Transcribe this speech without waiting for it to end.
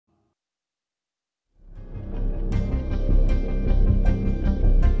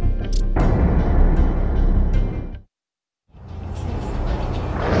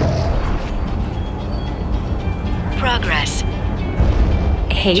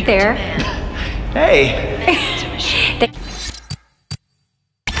Hey there. Hey.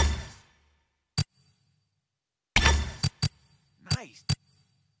 Nice.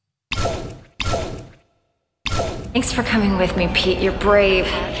 Thanks for coming with me, Pete. You're brave.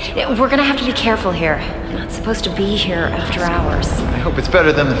 We're gonna have to be careful here. I'm not supposed to be here after hours. I hope it's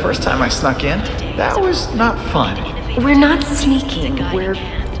better than the first time I snuck in. That was not fun. We're not sneaking. We're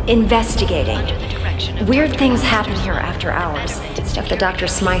investigating. Weird things happen here after hours. Stuff that Dr.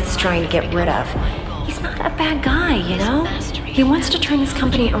 Smythe's trying to get rid of. He's not a bad guy, you know? He wants to turn this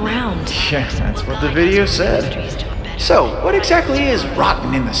company around. Yeah, that's what the video said. So, what exactly is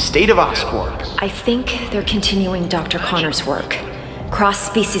rotten in the state of Oscorp? I think they're continuing Dr. Connor's work.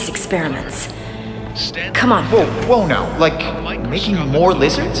 Cross-species experiments. Come on. Whoa now. Like, making more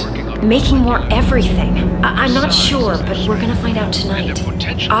lizards? Making more everything. I'm not sure, but we're gonna find out tonight.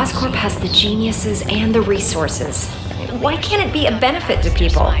 Oscorp has the geniuses and the resources. Why can't it be a benefit to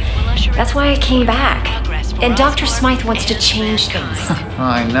people? That's why I came back. And Dr. Smythe wants to change things.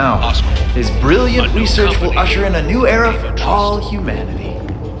 I know. His brilliant research will usher in a new era for all humanity.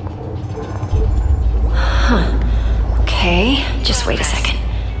 Huh. Okay, just wait a second.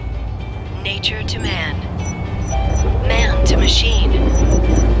 Nature to man. Man to machine.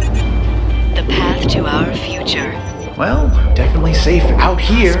 The path to our future. Well, we're definitely safe out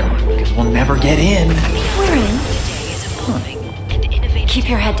here, because we'll never get in. We're in. Today is evolving and innovative. Keep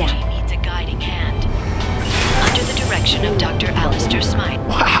your head down. Needs a guiding hand. Under the direction of Dr. Alistair Smythe.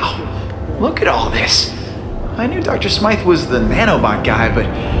 Wow, look at all this. I knew Dr. Smythe was the nanobot guy, but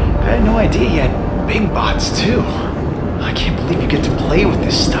I had no idea he had big bots too. I can't believe you get to play with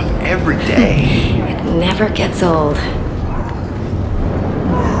this stuff every day. It never gets old.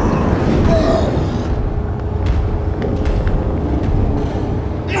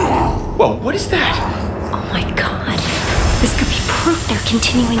 Whoa, what is that? Oh my god. This could be proof they're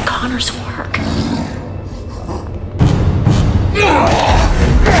continuing Connor's work.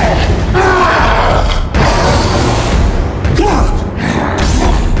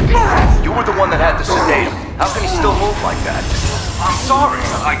 You were the one that had to sedate him. How can he still move like that? I'm sorry.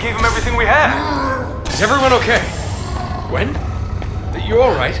 I gave him everything we had. Is everyone okay? Gwen? You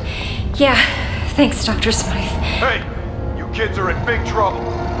all right? Yeah, thanks, Dr. Smythe. Hey, you kids are in big trouble.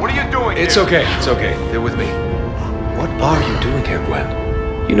 What are you doing here? It's okay. They're with me. What are you doing here,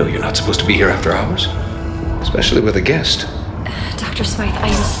 Gwen? You know you're not supposed to be here after hours. Especially with a guest. Dr. Smythe, I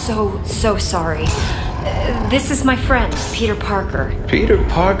am so sorry. This is my friend, Peter Parker. Peter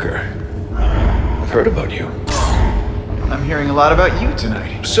Parker? I've heard about you. I'm hearing a lot about you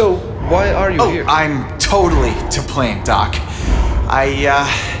tonight. So, why are you here? I'm totally to blame, Doc.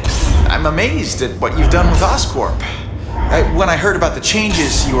 I'm amazed at what you've done with Oscorp. When I heard about the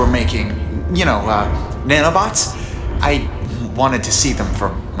changes you were making, you know, nanobots, I wanted to see them for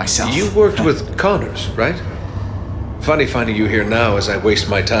myself. You worked with Connors, right? Funny finding you here now as I waste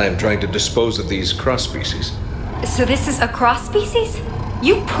my time trying to dispose of these cross-species. So this is a cross-species?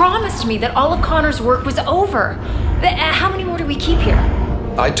 You promised me that all of Connor's work was over. How many more do we keep here?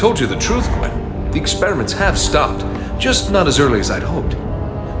 I told you the truth, Gwen. The experiments have stopped, just not as early as I'd hoped.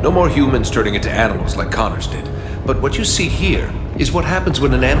 No more humans turning into animals like Connors did. But what you see here is what happens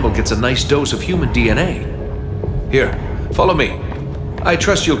when an animal gets a nice dose of human DNA. Here, follow me. I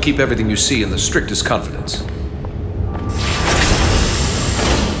trust you'll keep everything you see in the strictest confidence.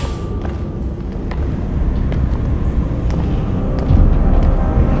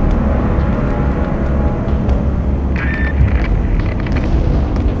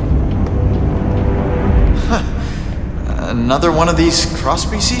 Another one of these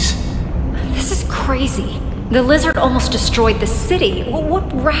cross-species? This is crazy. The lizard almost destroyed the city.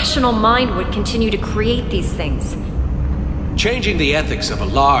 What rational mind would continue to create these things? Changing the ethics of a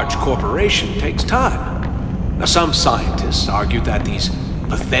large corporation takes time. Now, some scientists argue that these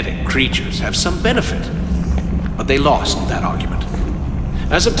pathetic creatures have some benefit, but they lost that argument.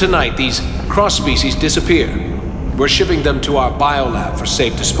 As of tonight, these cross-species disappear. We're shipping them to our biolab for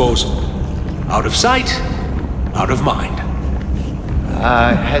safe disposal. Out of sight, out of mind.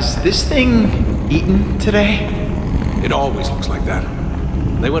 Has this thing eaten today? It always looks like that.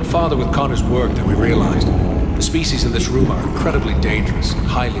 They went farther with Connor's work than we realized. The species in this room are incredibly dangerous and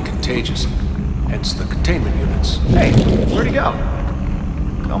highly contagious. Hence the containment units. Hey, where'd he go?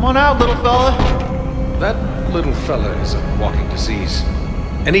 Come on out, little fella. That little fella is a walking disease.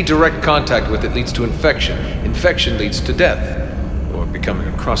 Any direct contact with it leads to infection. Infection leads to death. Or becoming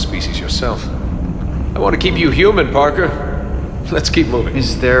a cross-species yourself. I want to keep you human, Parker. Let's keep moving.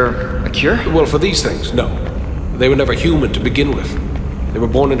 Is there a cure? Well, for these things, no. They were never human to begin with. They were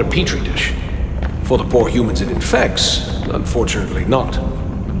born in a petri dish. For the poor humans it infects, unfortunately not.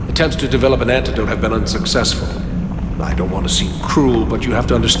 Attempts to develop an antidote have been unsuccessful. I don't want to seem cruel, but you have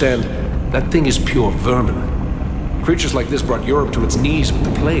to understand, that thing is pure vermin. Creatures like this brought Europe to its knees with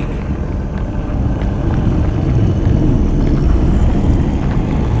the plague.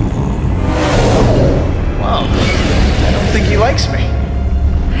 Wow, I don't think he likes me.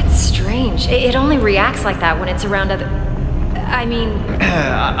 That's strange. It only reacts like that when it's around other... I mean...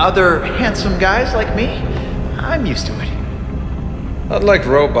 Other handsome guys like me? I'm used to it. Unlike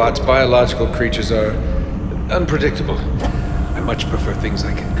robots, biological creatures are unpredictable. I much prefer things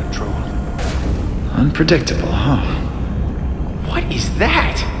I can control. Unpredictable, huh? What is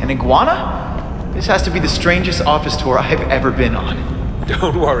that? An iguana? This has to be the strangest office tour I've ever been on.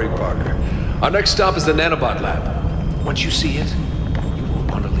 Don't worry, Parker. Our next stop is the nanobot lab. Once you see it, you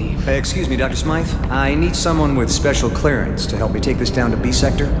won't want to leave. Excuse me, Dr. Smythe. I need someone with special clearance to help me take this down to B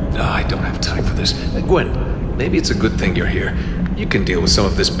sector. I don't have time for this. Gwen, maybe it's a good thing you're here. You can deal with some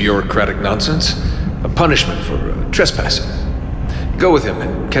of this bureaucratic nonsense. A punishment for trespassing. Go with him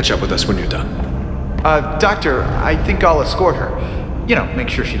and catch up with us when you're done. Doctor, I think I'll escort her. You know, make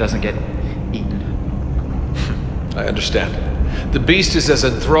sure she doesn't get eaten. I understand. The beast is as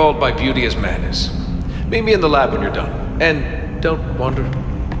enthralled by beauty as man is. Meet me in the lab when you're done. And don't wander.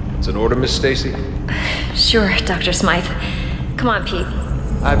 It's an order, Miss Stacy? Sure, Dr. Smythe. Come on, Pete.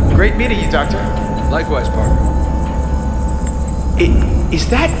 Great meeting you, Doctor. Likewise, Parker. Is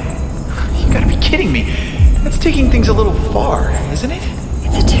that... You gotta be kidding me. That's taking things a little far, isn't it?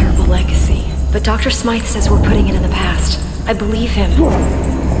 It's a terrible legacy, but Dr. Smythe says we're putting it in the past. I believe him.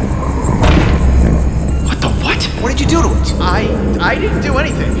 What the what? What did you do to it? I didn't do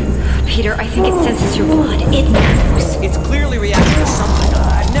anything. Peter, I think it senses your blood. It knows. It's clearly reacting to something.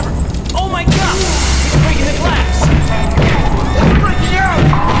 I've never... Oh my god! It's breaking the glass! It's breaking out!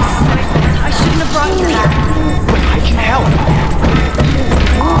 This is my fault. I shouldn't have brought you here. But I can help.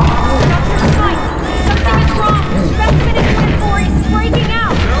 Dr. Smythe, something is wrong. The specimen in the inventory is breaking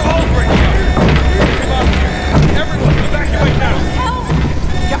out. They're all breaking out. Come on. Everyone, evacuate now. Help!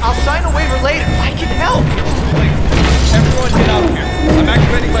 Yeah, I'll sign a waiver later. I can help. Please, everyone get out here. I'm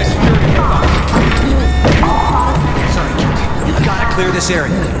activating my security robots. Sorry, kid. You've got to clear this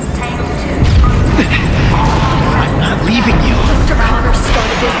area. I'm not leaving you. Dr. Connor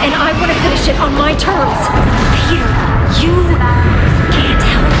started this, and I want to finish it on my terms. Peter, you can't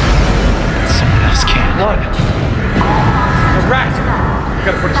help. Someone else can. Run. The rat. We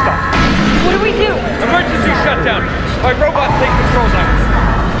gotta put a stop. What do we do? Emergency shutdown. My robots take control now.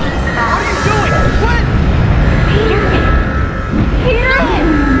 What are you doing? What? Peter! Peter!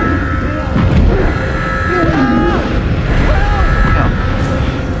 No.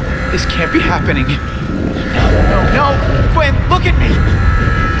 This can't be happening. No. Gwen, look at me.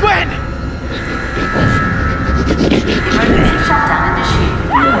 Gwen! Emergency shutdown initiated.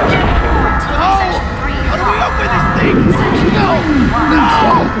 Section 3. How do we open this thing? No!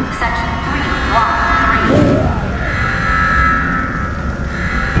 Section 313.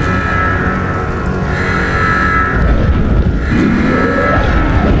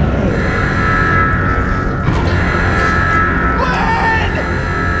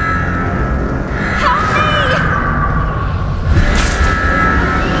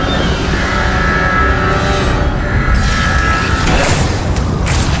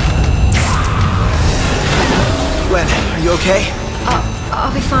 Gwen, are you okay?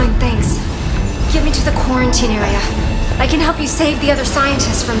 I'll be fine, thanks. Get me to the quarantine area. I can help you save the other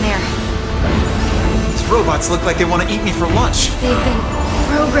scientists from there. These robots look like they want to eat me for lunch. They've been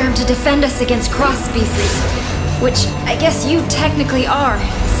programmed to defend us against cross-species, which I guess you technically are.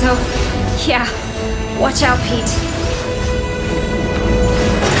 So, yeah, watch out, Pete.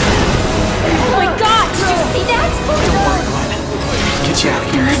 Oh my god, did you see that? Don't worry, Gwen. Get you out of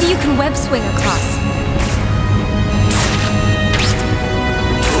here. Maybe you can web swing across.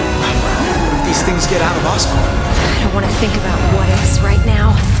 These things get out of Oscorp. I don't want to think about what ifs right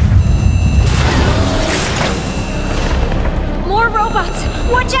now. More robots!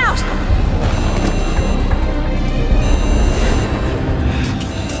 Watch out!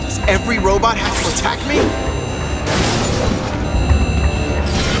 Does every robot have to attack me?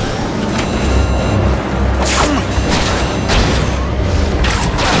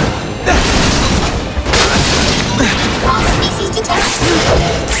 Species detected.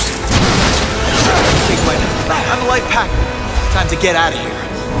 Big Gwen, I'm a light pack. Time to get out of here.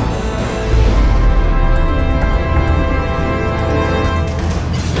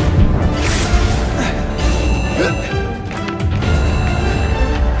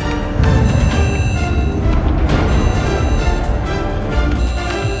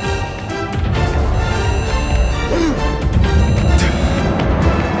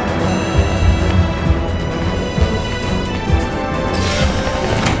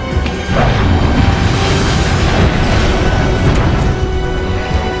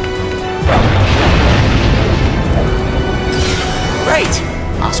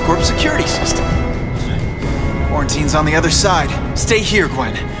 Oscorp security system. Quarantine's on the other side. Stay here,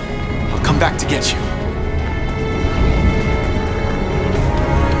 Gwen. I'll come back to get you.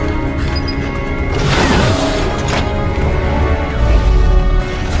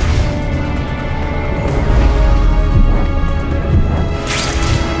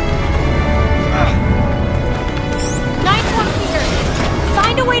 Nice one, Peter.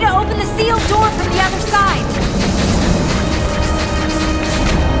 Find a way to open the sealed door from the other side.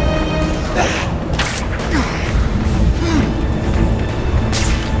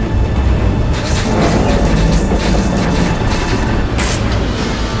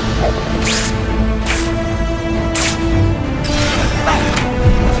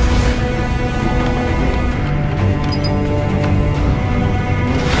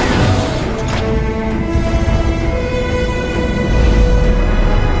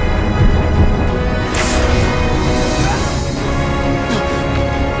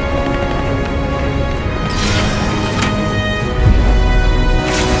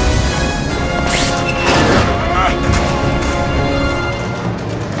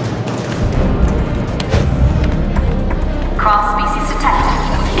 Cross-species detected.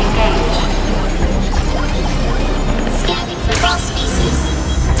 Engage. Scanning for cross-species.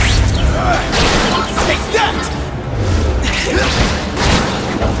 Take that!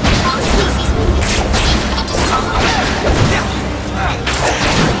 Cross-species movement. Seek and destroy.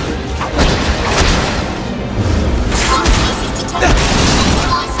 Cross-species detected.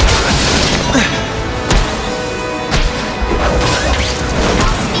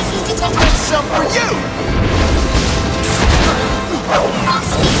 Cross-species detected. Some for you!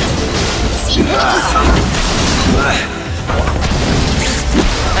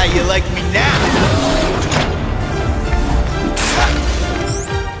 How you like me now?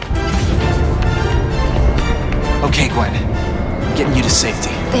 Okay, Gwen. I'm getting you to safety.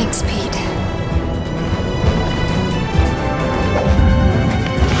 Thanks, Pete.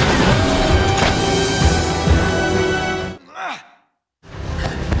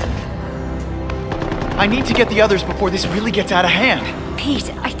 I need to get the others before this really gets out of hand.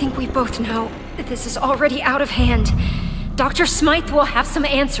 Pete, I think we both know that this is already out of hand. Dr. Smythe will have some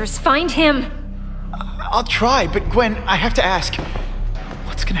answers. Find him. I'll try, but Gwen, I have to ask,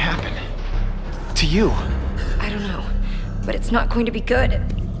 what's gonna happen to you? I don't know, but it's not going to be good.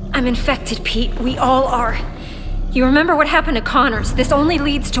 I'm infected, Pete. We all are. You remember what happened to Connors? This only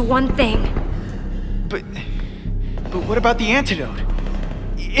leads to one thing. But what about the antidote?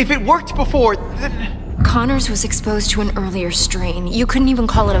 If it worked before, then... Connors was exposed to an earlier strain. You couldn't even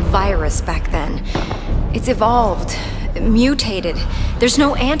call it a virus back then. It's evolved, mutated. There's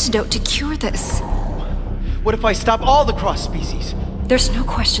no antidote to cure this. What if I stop all the cross-species? There's no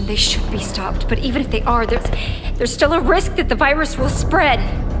question they should be stopped, but even if they are, there's still a risk that the virus will spread.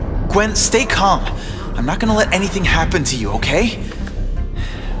 Gwen, stay calm. I'm not gonna let anything happen to you, okay?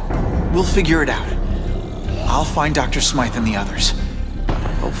 We'll figure it out. I'll find Dr. Smythe and the others.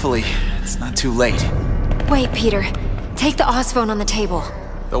 Hopefully, it's not too late. Wait, Peter. Take the Oz phone on the table.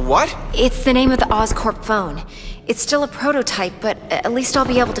 The what? It's the name of the Oscorp phone. It's still a prototype, but at least I'll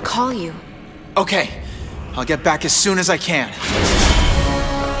be able to call you. Okay. I'll get back as soon as I can.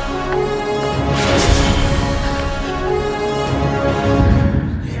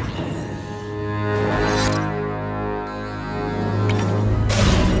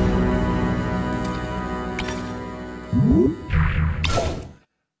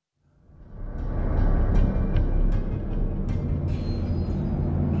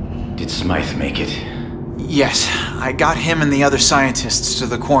 Did Smythe make it? Yes, I got him and the other scientists to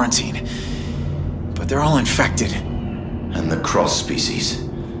the quarantine. But they're all infected. And the cross species?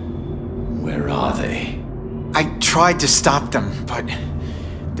 Where are they? I tried to stop them, but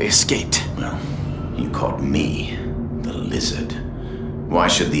they escaped. Well, you caught me, the lizard. Why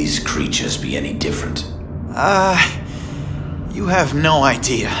should these creatures be any different? You have no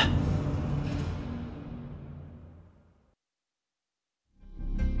idea.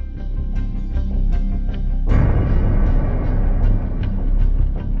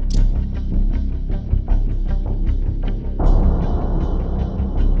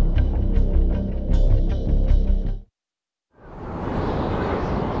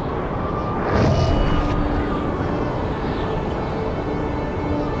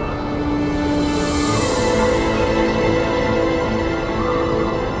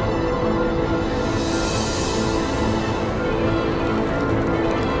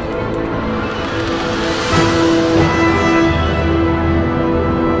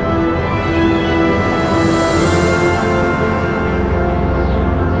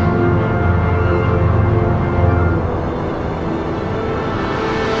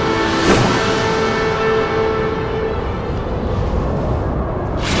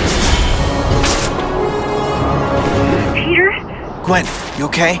 Gwen, you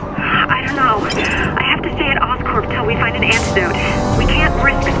okay? I don't know. I have to stay at Oscorp till we find an antidote. We can't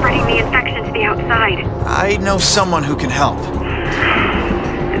risk spreading the infection to the outside. I know someone who can help.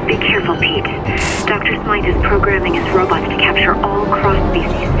 Be careful, Pete. Dr. Smythe is programming his robots to capture all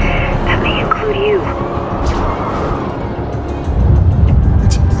cross-species. That may include you.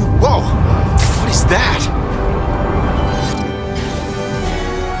 Whoa! What is that?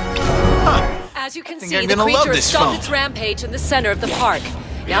 As you can think see, I'm the gonna love creature has this stopped phone. its rampage in the center of the park.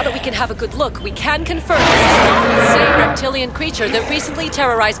 Now that we can have a good look, we can confirm this is not the same reptilian creature that recently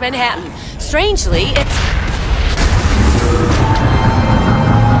terrorized Manhattan. Strangely, it's...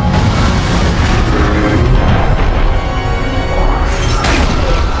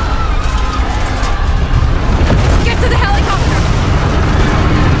 Get to the helicopter!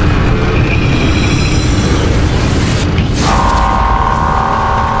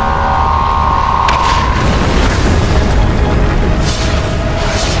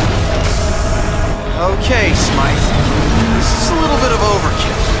 Okay, Smythe. This is a little bit of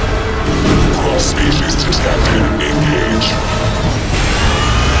overkill. Cross-species detected. Engage.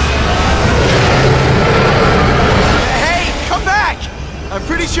 Hey, come back! I'm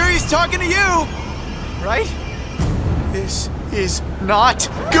pretty sure he's talking to you, right? This is not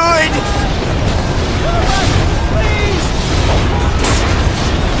good! Please!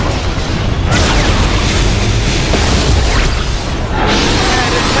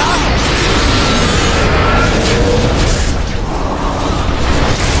 Had enough!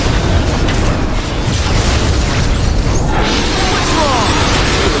 What's wrong?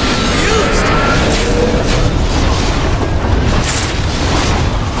 You look confused.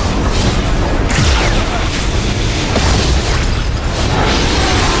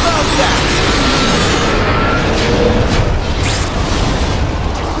 Love that.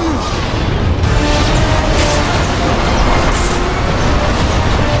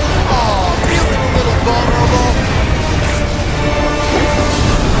 Oh, feeling a little vulnerable.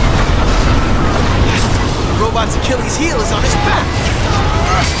 The robot's Achilles' heel is on his back.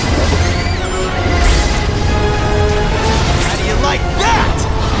 How do you like that?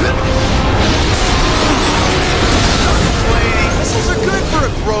 Wait, missiles are good for a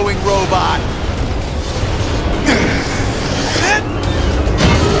growing robot.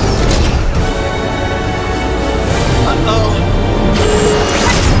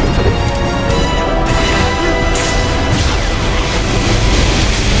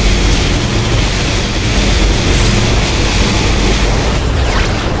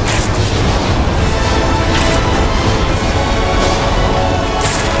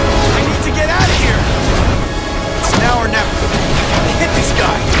 I need to get out of here. It's now or never. Hit this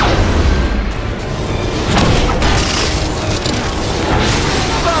guy.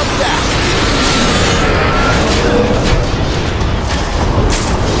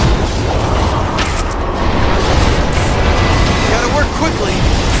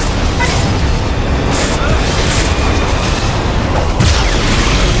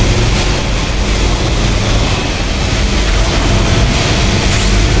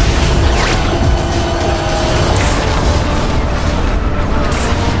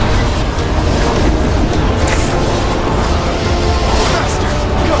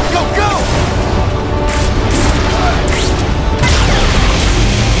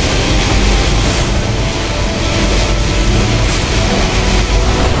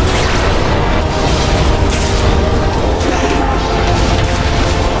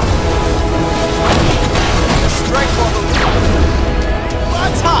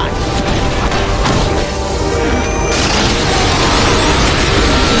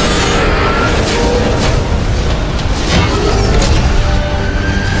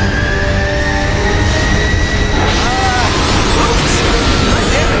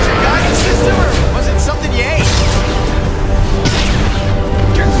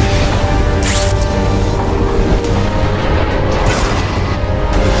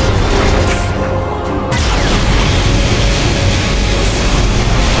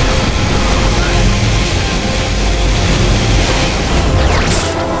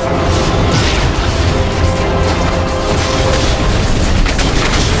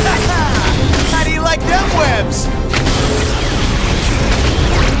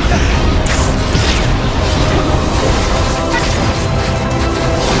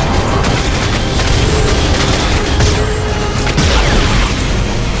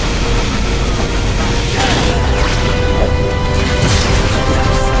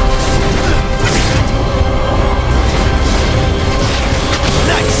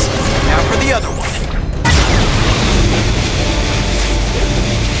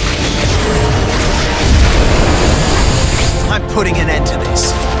 putting an end to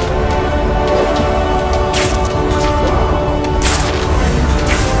this.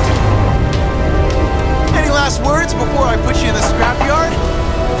 Any last words before I put you in the scrapyard?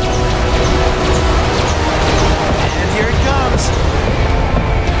 And here it comes.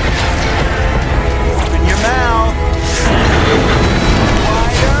 Open your mouth.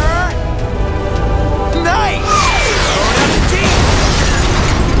 Wider. Nice! Going up deep.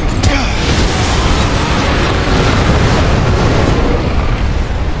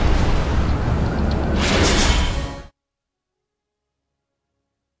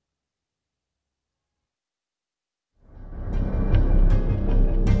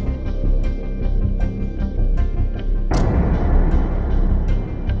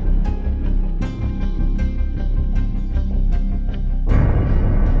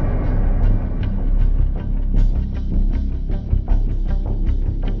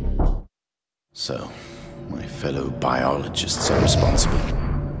 So, my fellow biologists are responsible.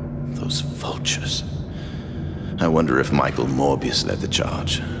 Those vultures. I wonder if Michael Morbius led the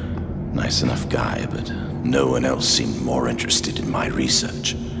charge. Nice enough guy, but no one else seemed more interested in my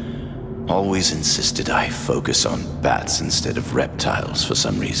research. Always insisted I focus on bats instead of reptiles for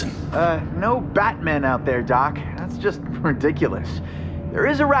some reason. No Batman out there, Doc. That's just ridiculous. There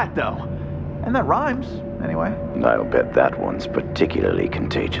is a rat, though. And that rhymes, anyway. I'll bet that one's particularly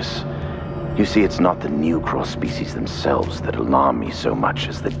contagious. You see, it's not the new cross-species themselves that alarm me so much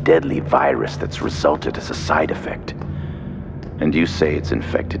as the deadly virus that's resulted as a side effect. And you say it's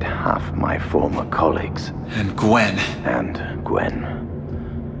infected half my former colleagues. And Gwen. And Gwen.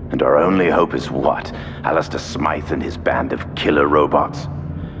 And our only hope is what? Alistair Smythe and his band of killer robots?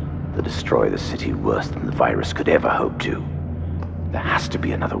 They'll destroy the city worse than the virus could ever hope to. There has to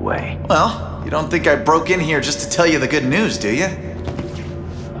be another way. Well, you don't think I broke in here just to tell you the good news, do you?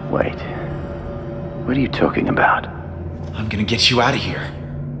 Wait. What are you talking about? I'm gonna get you out of here.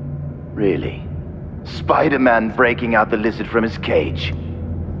 Really? Spider-Man breaking out the lizard from his cage?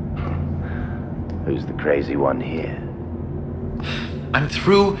 Who's the crazy one here? I'm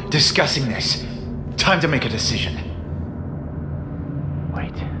through discussing this. Time to make a decision.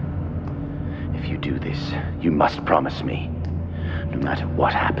 Wait. If you do this, you must promise me. No matter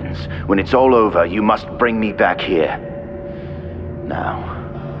what happens, when it's all over, you must bring me back here. Now,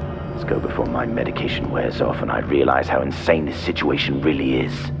 let's go before my medication wears off and I realize how insane this situation really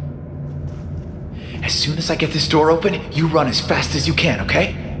is. As soon as I get this door open, you run as fast as you can,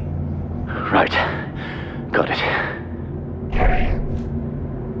 okay? Right. Got it.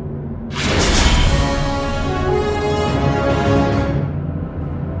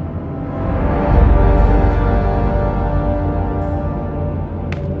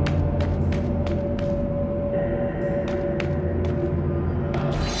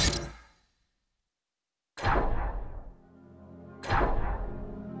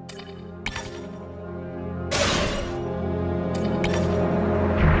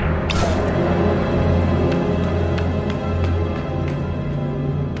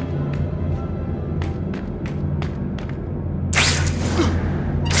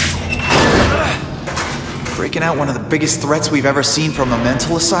 Breaking out one of the biggest threats we've ever seen from a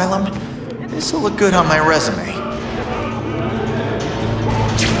mental asylum? This'll look good on my resume.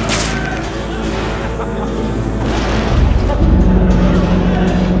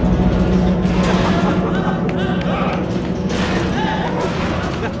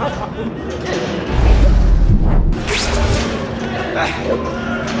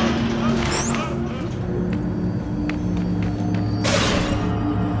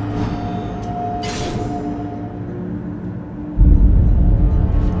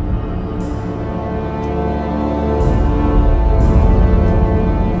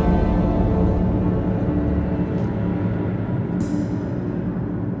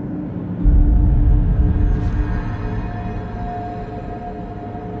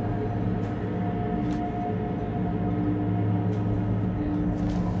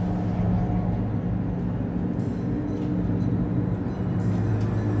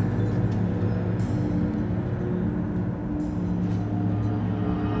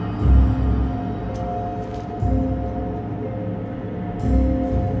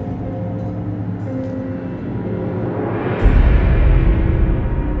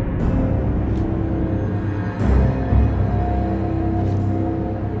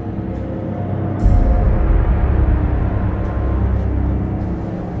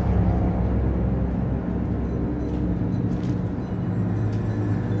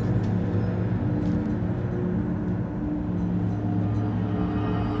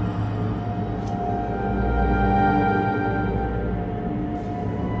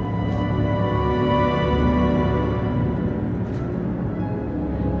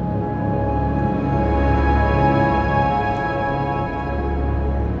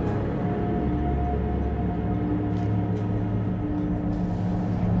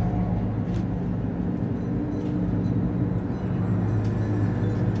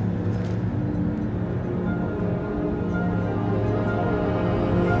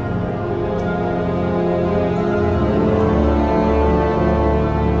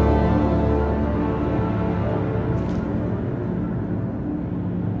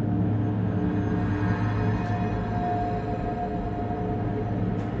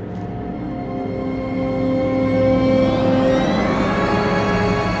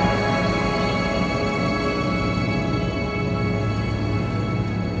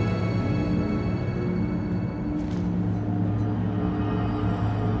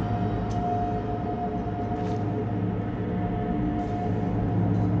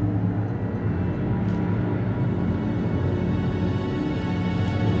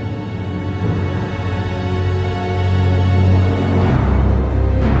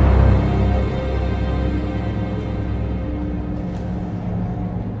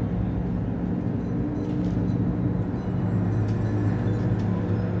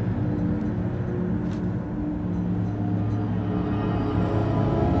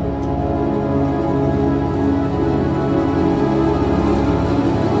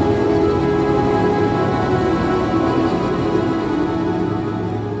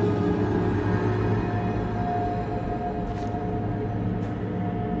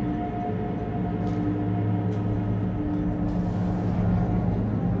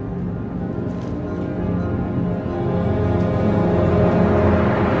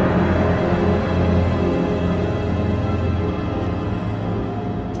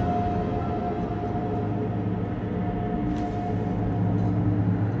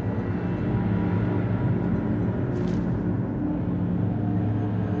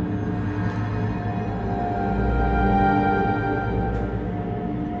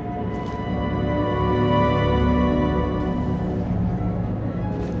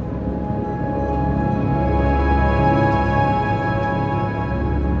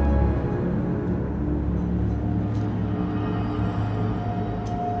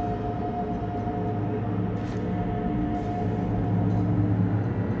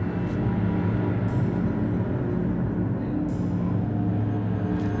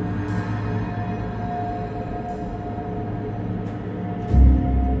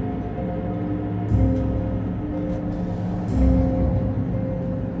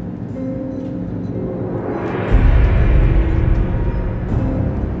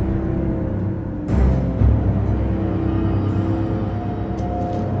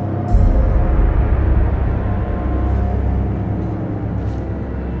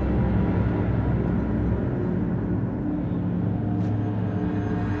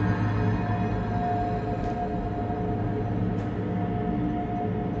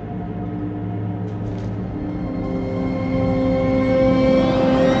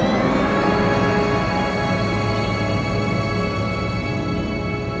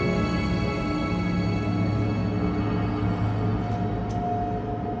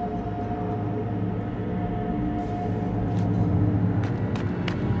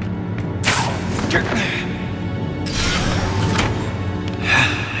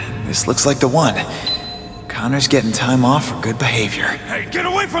 This looks like the one. Connor's getting time off for good behavior. Hey, get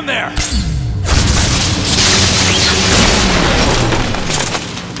away from there!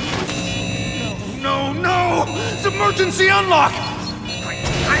 No, no! It's emergency unlock!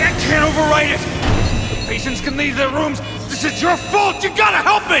 I can't override it! The patients can leave their rooms. This is your fault! You gotta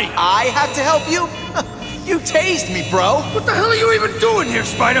help me! I have to help you? You tased me, bro! What the hell are you even doing here,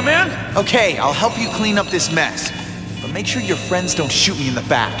 Spider-Man? Okay, I'll help you clean up this mess. But make sure your friends don't shoot me in the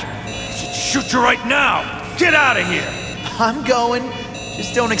back. Shoot you right now! Get out of here! I'm going.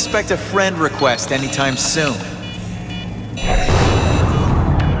 Just don't expect a friend request anytime soon.